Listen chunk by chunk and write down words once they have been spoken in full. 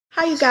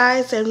Hi you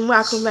guys, and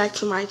welcome back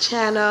to my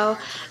channel.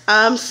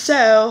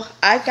 So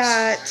I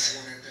got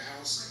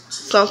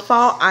some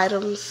fall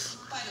items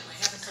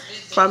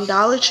from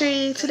Dollar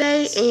Tree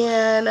today,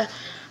 and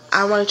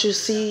I wanted to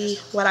see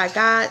what I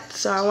got.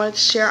 So I wanted to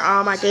share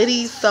all my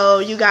goodies so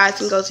you guys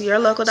can go to your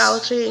local Dollar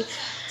Tree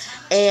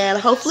and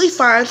hopefully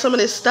find some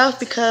of this stuff,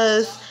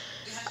 because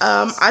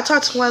I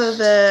talked to one of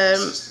the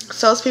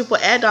salespeople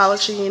at Dollar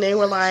Tree, and they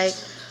were like,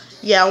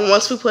 yeah,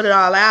 once we put it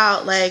all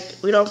out, like,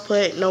 we don't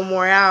put no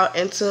more out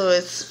until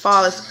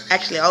fall is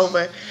actually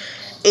over.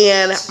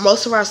 And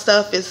most of our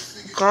stuff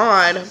is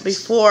gone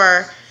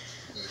before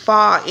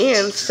fall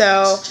ends.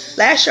 So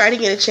last year I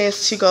didn't get a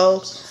chance to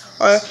go,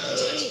 or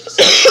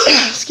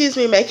excuse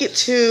me, make it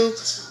to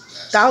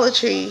Dollar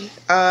Tree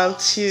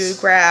to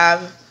grab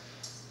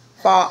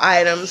fall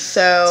items.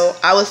 So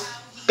I was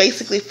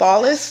basically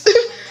fallless.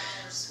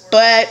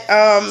 But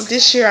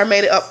this year I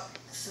made it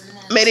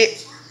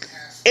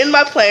in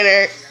my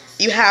planner.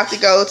 You have to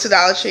go to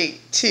Dollar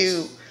Tree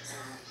to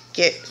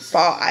get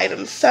fall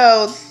items.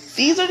 So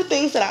these are the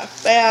things that I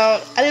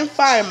found. I didn't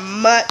find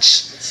much,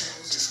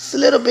 just a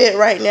little bit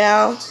right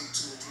now.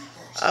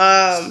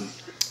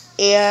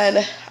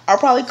 And I'll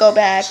probably go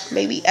back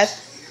maybe at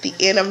the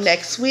end of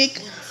next week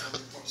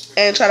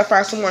and try to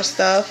find some more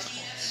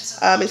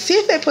stuff. And see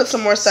if they put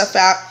some more stuff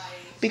out,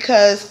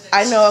 because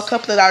I know a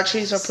couple of Dollar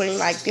Trees are putting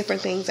like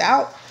different things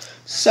out.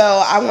 So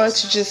I wanted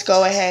to just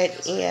go ahead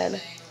and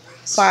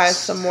find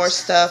some more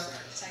stuff.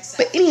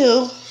 But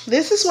anywho,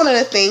 this is one of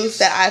the things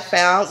that I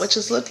found, which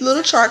is a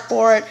little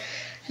chalkboard,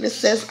 and it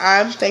says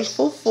 "I'm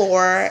thankful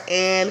for,"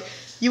 and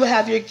you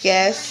have your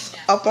guests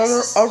up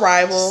on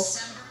arrival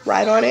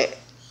write on it,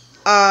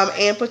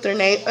 and put their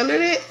name under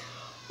it,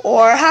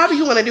 or however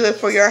you want to do it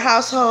for your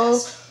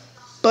household.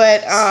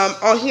 But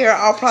on here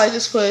I'll probably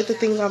just put the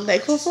things I'm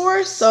thankful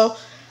for. So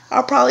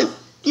I'll probably,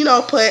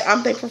 put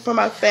I'm thankful for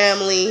my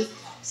family,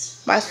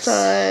 my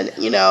son,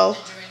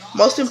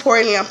 most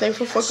importantly, I'm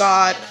thankful for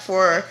God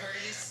for,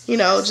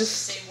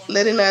 just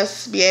letting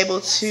us be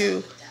able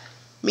to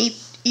meet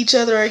each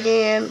other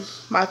again,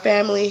 my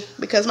family,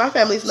 because my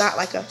family's not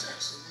like a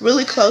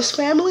really close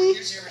family.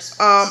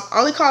 I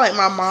only call like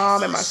my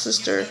mom and my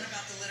sister.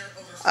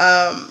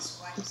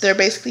 They're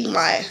basically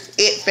my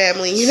it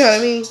family, you know what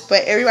I mean?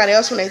 But everybody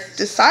else, when they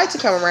decide to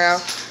come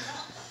around,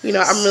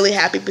 I'm really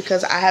happy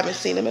because I haven't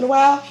seen them in a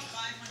while.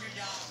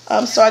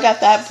 So I got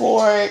that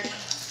board.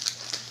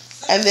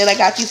 And then I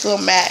got these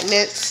little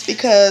magnets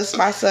because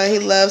my son, he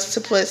loves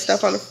to put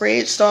stuff on the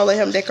fridge. So I'll let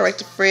him decorate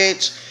the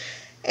fridge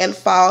and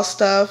fall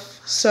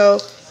stuff. So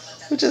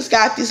we just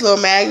got these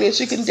little magnets.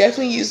 You can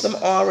definitely use them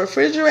on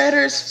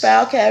refrigerators,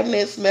 file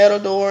cabinets, metal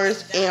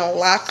doors, and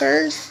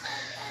lockers.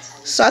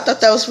 So I thought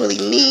that was really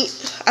neat.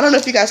 I don't know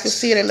if you guys can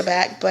see it in the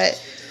back, but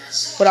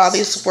with all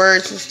these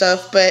words and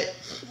stuff. But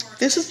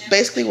this is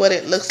basically what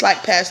it looks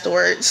like past the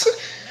words.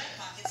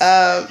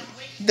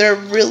 They're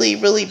really,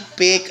 really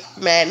big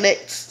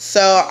magnets,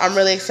 so I'm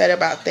really excited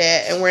about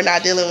that. And we're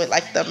not dealing with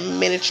like the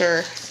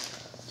miniature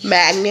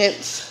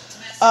magnets.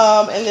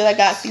 And then I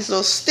got these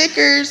little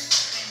stickers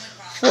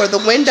for the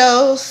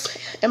windows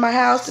in my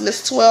house, and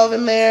there's 12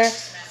 in there.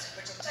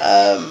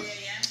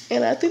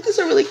 And I think these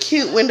are really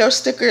cute window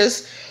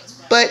stickers.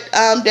 But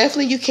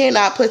definitely you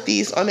cannot put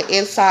these on the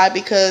inside,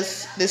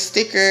 because the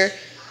sticker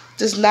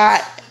does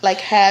not like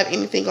have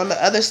anything on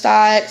the other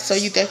side. So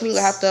you definitely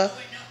will have to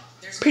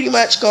pretty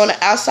much go on the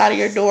outside of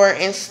your door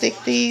and stick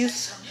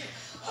these,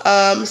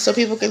 so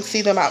people can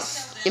see them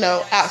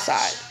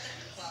outside.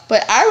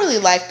 But I really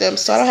like them,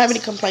 so I don't have any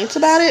complaints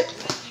about it.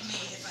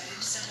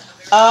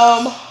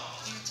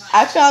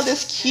 I found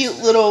this cute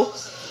little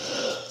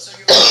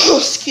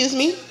excuse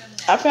me.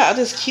 I found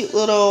this cute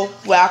little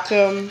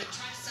welcome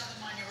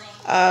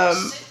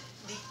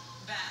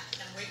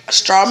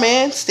straw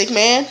man, stick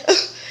man.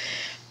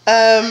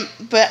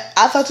 But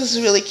I thought this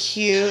was really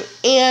cute.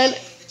 And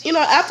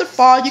after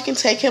fall, you can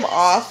take him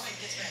off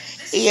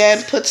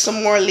and put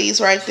some more leaves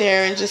right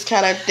there and just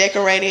kind of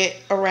decorate it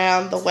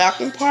around the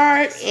welcome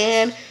part.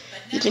 And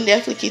you can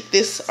definitely keep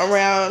this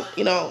around,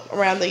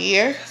 around the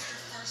year.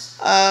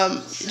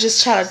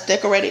 Just try to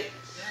decorate it,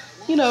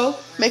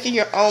 making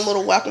your own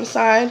little welcome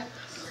sign.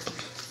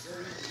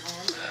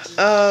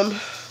 I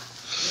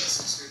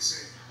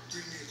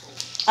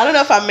don't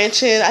know if I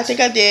mentioned, I think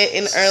I did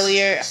in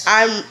earlier,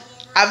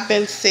 I've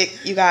been sick,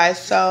 you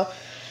guys, so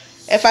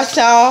if I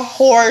sound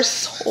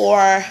hoarse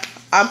or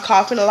I'm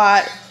coughing a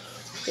lot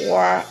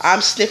or I'm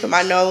sniffing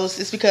my nose,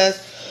 it's because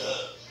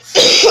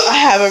I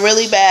have a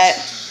really bad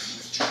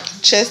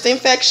chest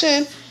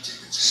infection.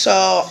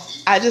 So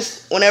I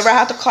just, whenever I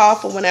have to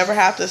cough or whenever I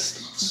have to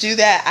do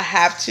that, I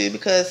have to,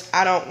 because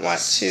I don't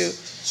want to,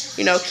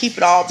 keep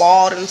it all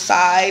balled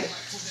inside.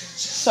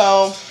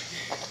 So,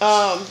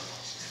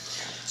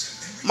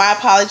 my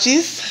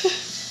apologies.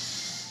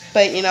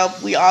 But,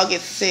 we all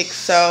get sick,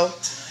 so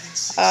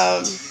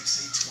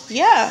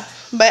yeah.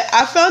 But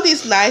I found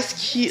these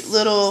nice, cute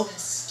little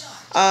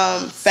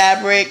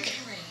fabric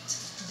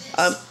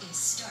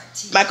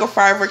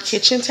microfiber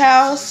kitchen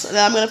towels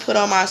that I'm going to put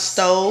on my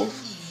stove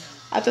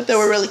I thought they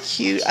were really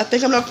cute. I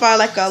think I'm gonna find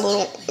like a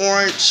little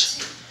orange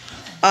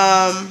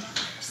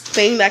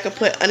thing that I could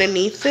put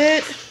underneath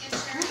it.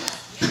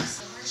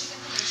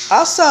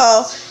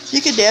 Also,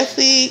 you can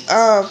definitely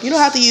you don't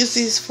have to use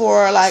these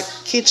for like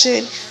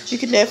kitchen. You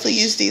can definitely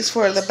use these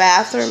for the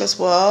bathroom as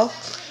well.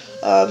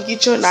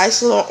 Get you a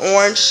nice little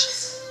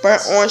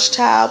burnt orange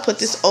towel. Put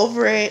this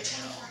over it,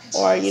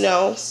 or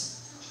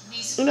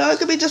it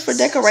could be just for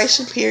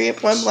decoration. Period.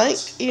 Point blank.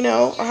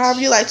 Or however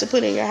you like to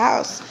put it in your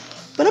house.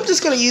 But I'm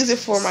just gonna use it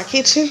for my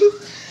kitchen.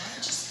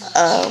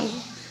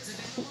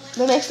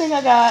 The next thing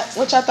I got,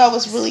 which I thought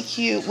was really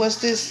cute, was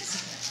this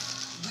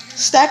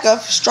stack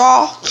of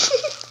straw.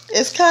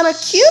 It's kind of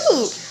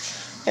cute.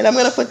 And I'm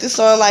going to put this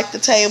on like the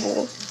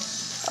table.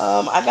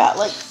 I got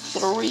like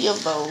 3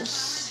 of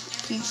those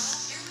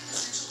pieces.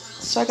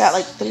 So I got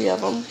like 3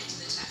 of them.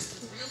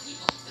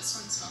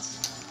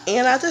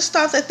 And I just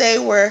thought that they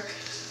were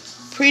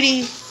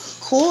pretty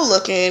cool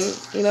looking,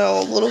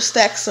 little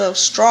stacks of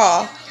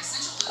straw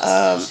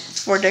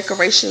for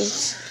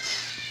decorations.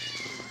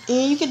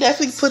 And you can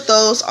definitely put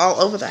those all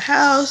over the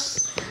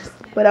house.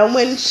 But I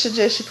wouldn't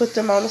suggest you put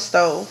them on the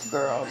stove,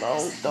 girl.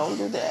 Don't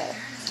do that.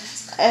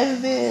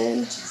 And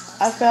then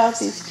I found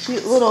these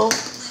cute little,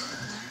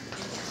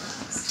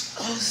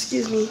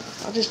 excuse me,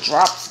 I just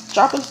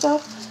dropping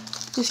stuff.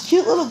 These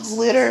cute little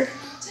glitter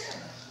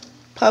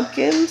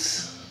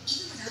pumpkins.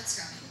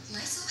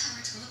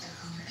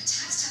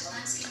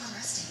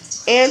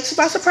 And to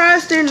my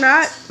surprise, they're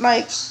not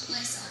like,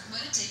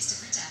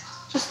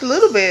 just a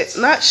little bit,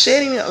 not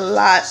shedding a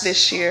lot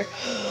this year.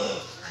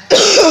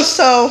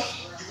 So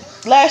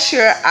last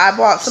year I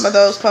bought some of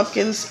those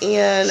pumpkins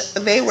and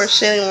they were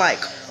shedding like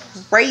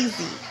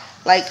crazy,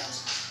 like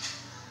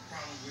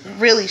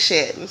really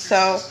shedding.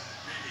 So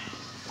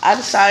I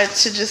decided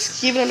to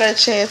just give it another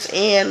chance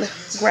and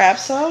grab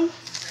some.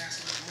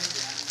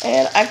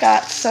 And I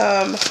got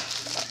some,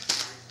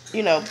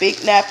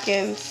 big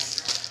napkins.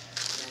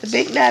 The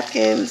big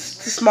napkins,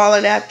 the smaller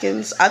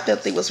napkins, I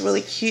thought they was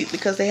really cute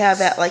because they have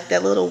that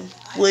little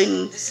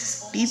wooden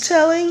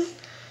detailing.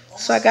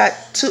 So I got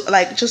 2,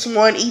 just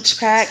 1 each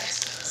pack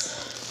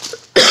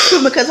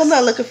because I'm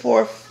not looking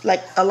for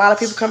a lot of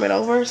people coming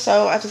over.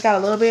 So I just got a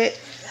little bit.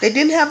 They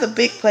didn't have the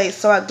big plate,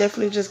 so I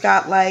definitely just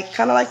got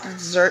kind of like the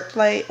dessert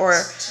plate, or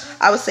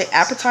I would say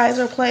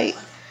appetizer plate.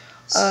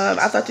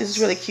 I thought this was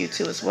really cute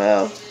too as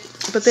well.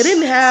 But they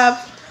didn't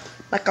have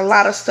a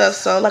lot of stuff.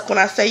 So when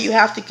I say you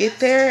have to get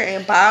there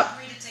and buy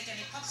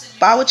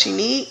what you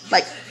need,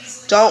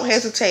 don't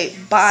hesitate.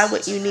 Buy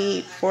what you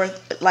need for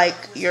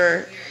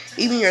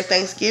even your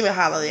Thanksgiving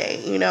holiday,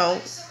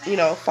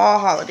 fall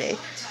holiday.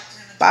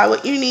 Buy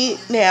what you need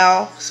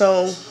now,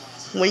 so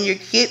when you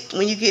get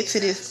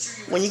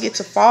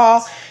to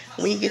fall,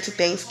 when you get to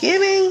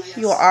Thanksgiving,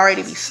 you'll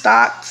already be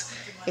stocked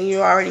and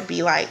you'll already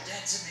be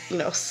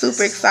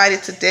super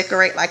excited to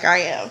decorate like I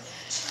am.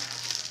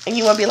 And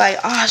you want to be like,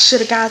 oh, I should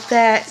have got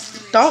that.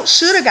 Don't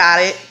should have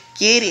got it.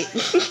 Get it.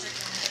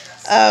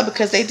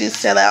 Because they do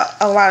sell out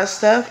a lot of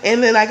stuff.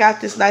 And then I got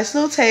this nice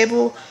little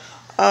table.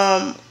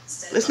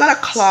 It's not a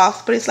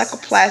cloth, but it's like a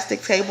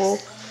plastic table.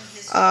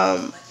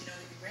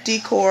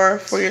 Decor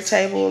for your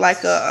table.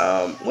 Like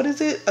a, what is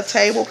it? A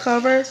table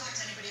cover.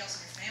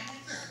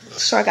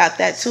 So I got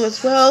that too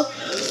as well.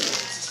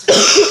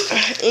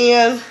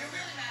 And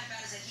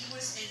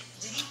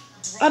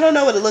I don't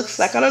know what it looks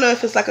like. I don't know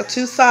if it's like a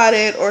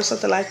 2-sided or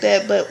something like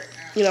that, but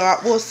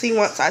we'll see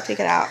once I take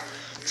it out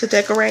to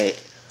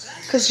decorate,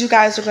 because you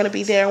guys are going to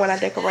be there when I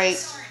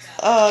decorate.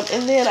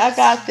 And then I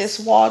got this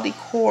wall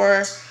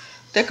decor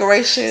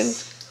decoration,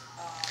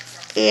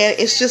 and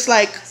it's just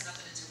like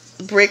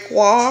brick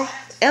wall.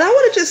 And I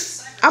want to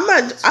just, I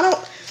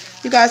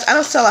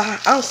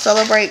don't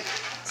celebrate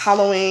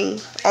Halloween.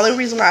 Only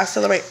reason why I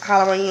celebrate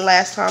Halloween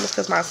last time is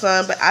because my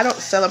son, but I don't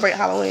celebrate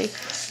Halloween.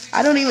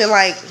 I don't even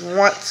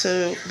want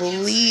to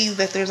believe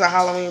that there's a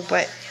Halloween,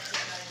 but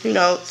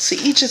to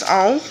each his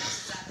own.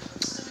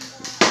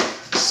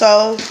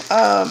 So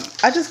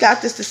I just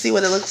got this to see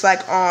what it looks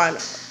like on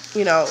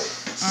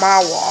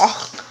my wall.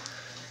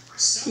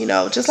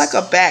 Just like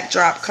a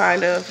backdrop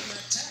kind of,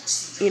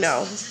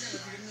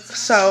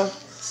 so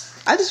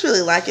I just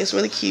really like it. It's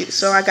really cute.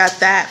 So I got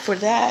that for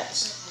that.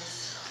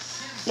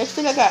 Next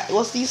thing I got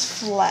was these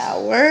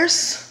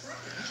flowers.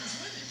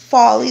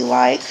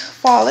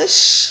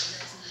 Fallish.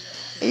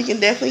 And you can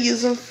definitely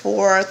use them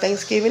for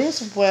Thanksgiving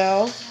as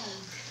well.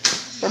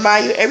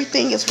 Remind you,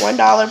 everything is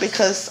 $1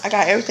 because I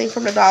got everything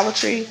from the Dollar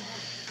Tree.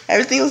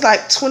 Everything was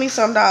like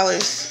 $20-some,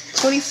 $26,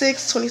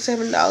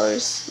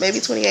 $27, maybe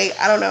 $28.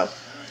 I don't know.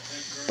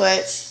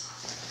 But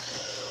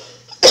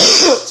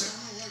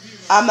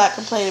I'm not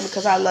complaining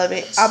because I love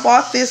it. I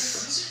bought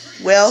this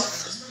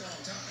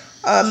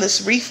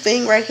this wreath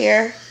thing right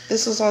here.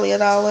 This was only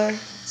 $1.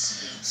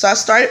 So I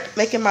started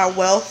making my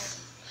wealth.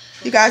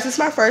 You guys, it's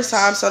my first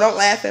time, so don't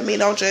laugh at me,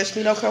 don't judge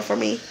me, don't come for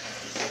me.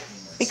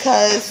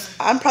 Because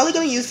I'm probably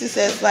going to use this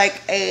as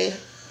like a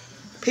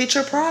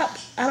picture prop.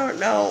 I don't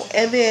know.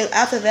 And then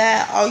after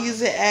that, I'll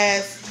use it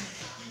as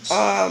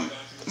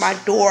my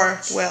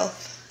door wealth.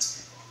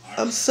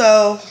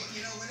 So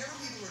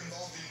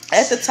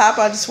At the top,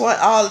 I just want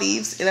all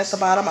leaves, and at the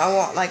bottom, I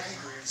want like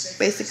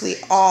basically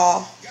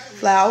all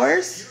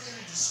flowers.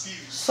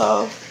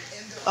 So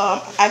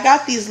I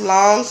got these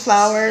long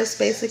flowers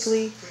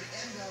basically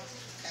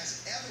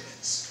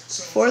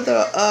for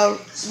the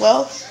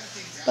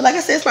but like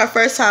I said, it's my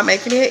first time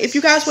making it. If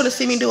you guys want to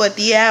see me do a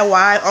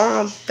DIY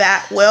on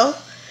that well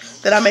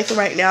that I'm making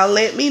right now,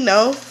 let me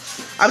know.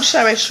 I'm just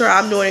trying to make sure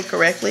I'm doing it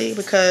correctly,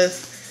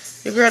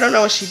 because your girl don't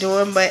know what she's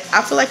doing, but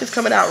I feel like it's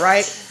coming out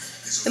right.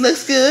 It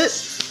looks good.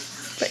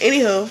 But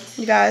anywho,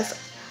 you guys,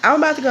 I'm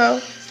about to go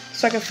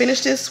so I can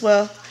finish this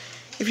well.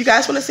 If you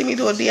guys want to see me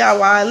do a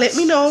DIY, let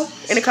me know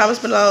in the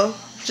comments below.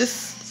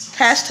 Just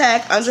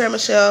hashtag Andrea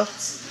Michelle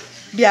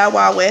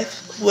DIY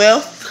with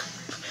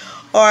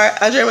or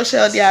Andrea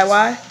Michelle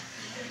DIY,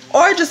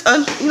 or just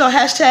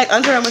hashtag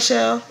Andrea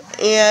Michelle,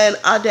 and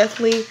I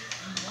definitely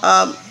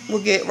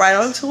will get right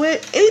onto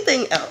it.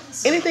 Anything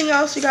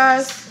else, you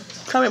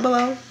guys, comment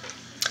below.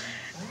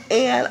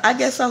 And I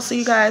guess I'll see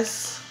you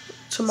guys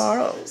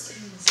tomorrow.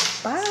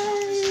 Bye.